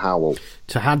you got, Howell?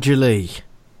 Tahajali.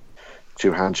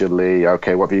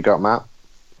 Okay, what have you got, Matt?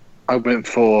 I went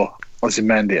for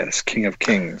Ozymandias, King of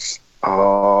Kings.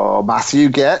 Oh, Matthew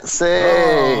gets it.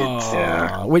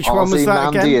 Yeah. Which one was that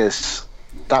again?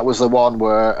 That was the one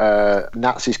where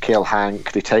Nazis kill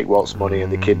Hank, they take Walt's money,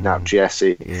 and they kidnap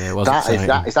Jesse. Yeah,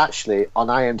 that is actually on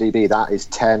IMDb. That is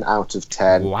 10 out of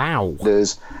 10. Wow.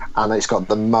 And it's got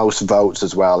the most votes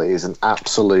as well. It is an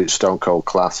absolute stone cold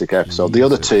classic episode. The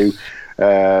other two,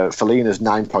 Felina's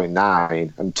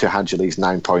 9.9 and Tahajali's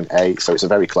 9.8. So it's a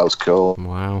very close call.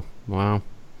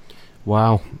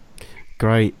 Wow.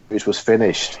 Great. Which was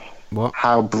finished. What?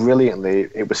 How brilliantly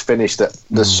it was finished that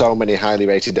there's so many highly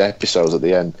rated episodes at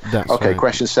the end. Okay, right.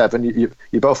 Question 7.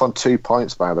 You're both on 2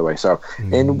 points, by the way. So,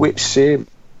 in which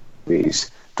series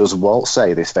does Walt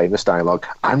say this famous dialogue?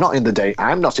 I'm not in danger,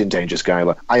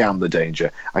 Skylar. I am the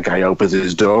danger. A guy opens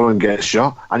his door and gets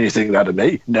shot, and you think that of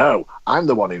me? No, I'm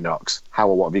the one who knocks.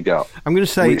 Howell, what have you got? I'm going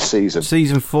to say which season?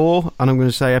 Season 4, and I'm going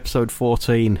to say episode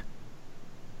 14.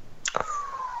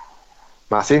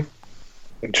 Matthew?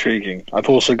 Intriguing. I've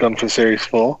also gone for series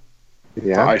 4.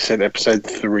 Yeah. I said episode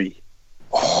 3.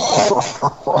 Oh,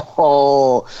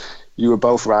 you were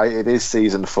both right. It is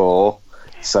season 4.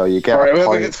 So you get a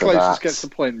point gets for closest that. gets the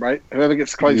point, right? Whoever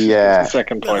gets closest gets the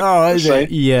second point. Oh, is it?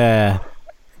 Yeah.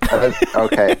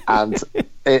 Okay, and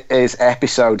it is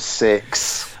episode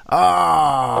 6.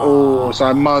 Oh, so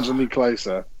I'm marginally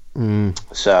closer.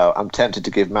 So I'm tempted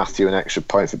to give Matthew an extra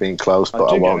point for being close, but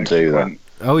I won't do that.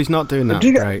 Oh, he's not doing that.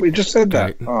 We just said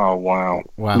that. Oh, wow.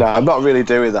 No, I'm not really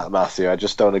doing that, Matthew. I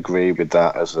just don't agree with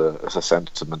that as a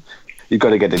sentiment. You've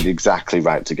got to get it exactly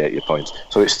right to get your points.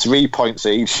 So it's 3 points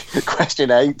each.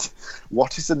 Question 8.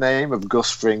 What is the name of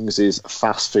Gus Fring's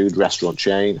fast food restaurant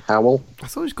chain? Howell? I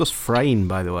thought it was Gus Fring,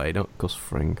 by the way, not Gus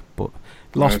Fring, but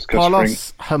Los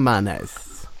Pollos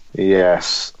Hermanos.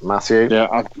 Yes. Matthew? Yeah,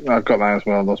 I've got that as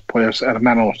well. Los Pollos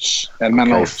Hermanos.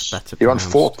 Okay, you're on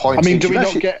 4 points. I mean,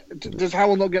 does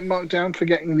Howell not get marked down for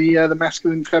getting the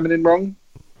masculine and feminine wrong?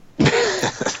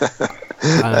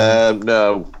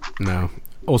 No.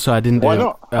 Also, I didn't. Why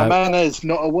not? Hermana is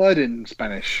not a word in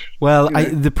Spanish. Well,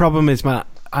 the problem is, Matt,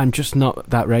 I'm just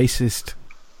not that racist.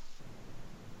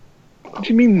 What do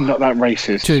you mean not that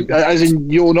racist? As in,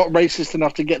 you're not racist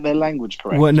enough to get their language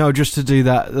correct? Well, no, just to do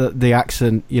that, the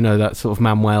accent, that sort of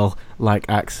Manuel-like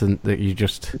accent that you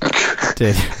just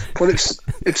did. Well, it's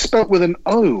spelt with an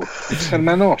O. It's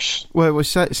hermanos. Wait,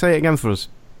 say it again for us.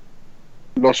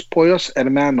 Los Pollos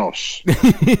Hermanos.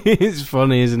 It's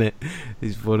funny, isn't it?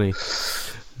 It's funny.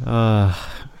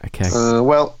 Okay.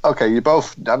 Well, okay, you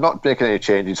both... I'm not making any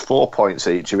changes. 4 points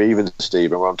each. You're even,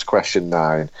 Steve, and we're on to question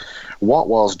 9. What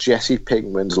was Jesse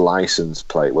Pinkman's license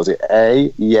plate? Was it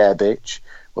A, Yeah Bitch?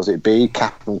 Was it B,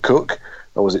 Captain Cook?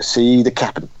 Or was it C, the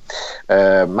Captain?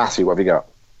 Matthew, what have you got?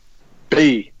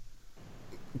 B.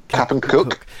 Captain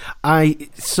Cook? I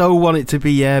so want it to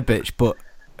be Yeah Bitch, but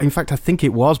in fact I think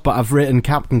it was, but I've written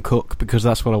Captain Cook because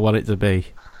that's what I want it to be.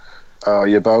 Oh,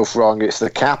 you're both wrong. It's the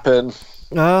Captain.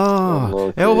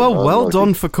 Oh, well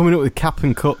done for coming up with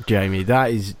Captain Cook, Jamie.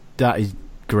 That is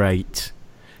great.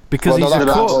 Because he's a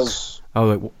cook.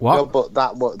 What? No, but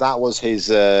that was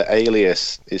his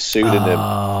alias, his pseudonym.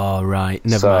 Oh, right.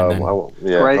 Never mind then.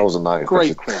 That was a nice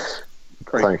great quiz.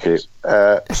 Thank you.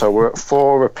 So we're at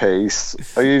 4 apiece.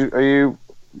 Are you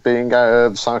being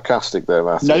sarcastic there,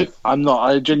 Matthew? No, I'm not.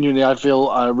 I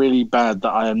feel really bad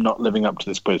that I am not living up to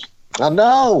this quiz. I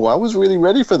know. I was really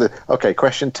ready for the... Okay,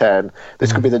 question 10.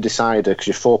 This could be the decider because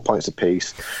you're 4 points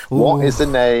apiece. Ooh. What is the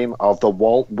name of the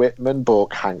Walt Whitman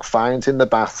book Hank finds in the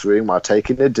bathroom while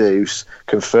taking a deuce,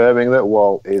 confirming that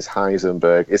Walt is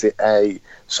Heisenberg? Is it A,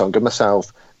 Song of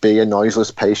Myself, B, A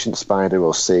Noiseless Patient Spider,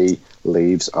 or C,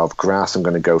 Leaves of Grass? I'm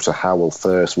going to go to Howell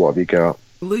first. What have you got?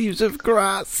 Leaves of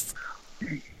Grass.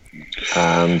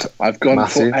 And I've gone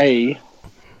Matthew? For A.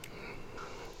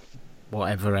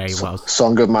 Whatever A was.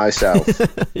 Song of Myself.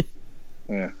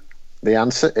 Yeah. The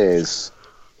answer is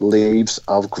Leaves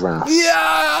of Grass.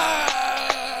 Yeah!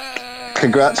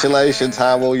 Congratulations,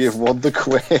 Howell. You've won the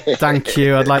quiz. Thank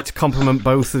you. I'd like to compliment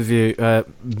both of you,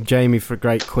 Jamie for a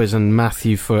great quiz and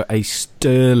Matthew for a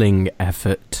sterling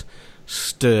effort.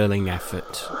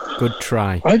 Good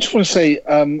try. I just want to say,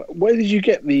 where did you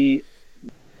get the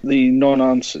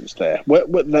non-answers there? What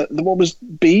was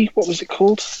B? What was it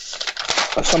called?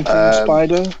 Something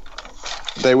spider?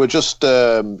 They were just,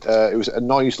 it was a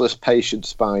noiseless patient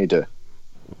spider.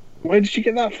 Where did you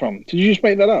get that from? Did you just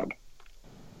make that up?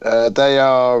 They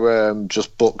are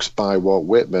just books by Walt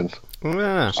Whitman.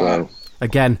 Yeah. So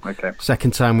again, okay.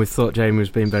 Second time we thought Jamie was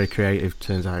being very creative.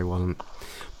 Turns out he wasn't.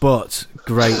 But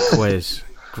great quiz.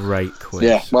 Great quiz.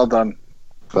 Yeah, well done.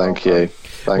 Thank you.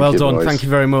 Well done. Boys. Thank you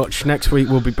very much. Next week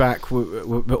we'll be back,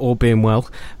 we're all being well,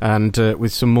 and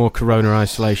with some more Corona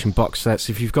Isolation box sets.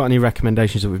 If you've got any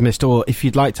recommendations that we've missed, or if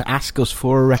you'd like to ask us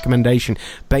for a recommendation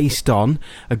based on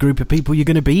a group of people you're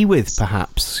going to be with,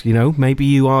 perhaps, maybe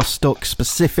you are stuck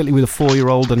specifically with a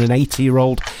 4-year-old and an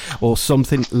 80-year-old or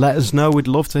something, let us know. We'd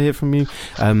love to hear from you.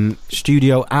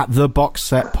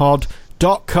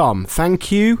 studio@theboxsetpod.com.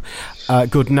 Thank you.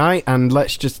 Good night, and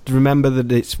let's just remember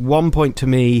that it's 1 point to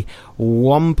me,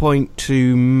 1 point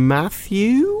to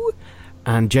Matthew,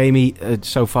 and Jamie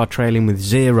so far trailing with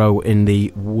 0 in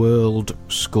the world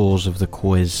scores of the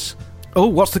quiz. Oh,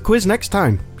 what's the quiz next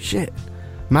time? Shit.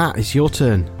 Matt, it's your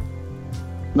turn.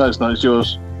 No, it's not. It's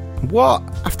yours. What?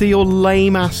 After your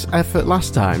lame-ass effort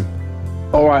last time?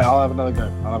 All right, I'll have another go.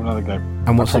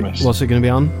 And what's it going to be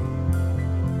on?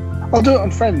 I'll do it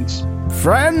on Friends.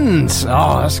 Friends!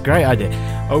 Oh, that's a great idea.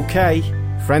 Okay,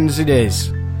 Friends it is.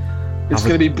 It's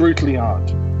going to be brutally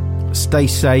hard. Stay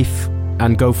safe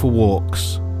and go for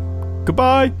walks.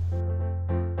 Goodbye!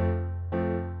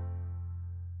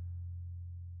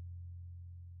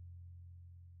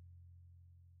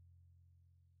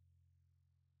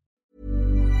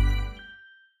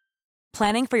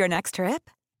 Planning for your next trip?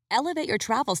 Elevate your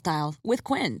travel style with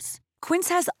Quince. Quince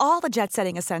has all the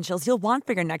jet-setting essentials you'll want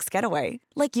for your next getaway,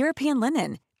 like European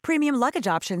linen, premium luggage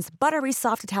options, buttery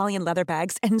soft Italian leather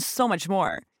bags, and so much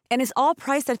more. And is all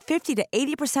priced at 50 to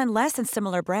 80% less than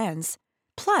similar brands.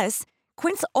 Plus,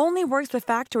 Quince only works with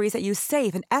factories that use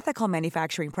safe and ethical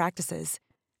manufacturing practices.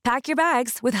 Pack your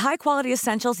bags with high-quality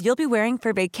essentials you'll be wearing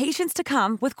for vacations to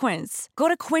come with Quince. Go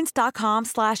to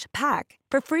quince.com/pack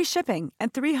for free shipping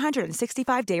and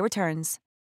 365-day returns.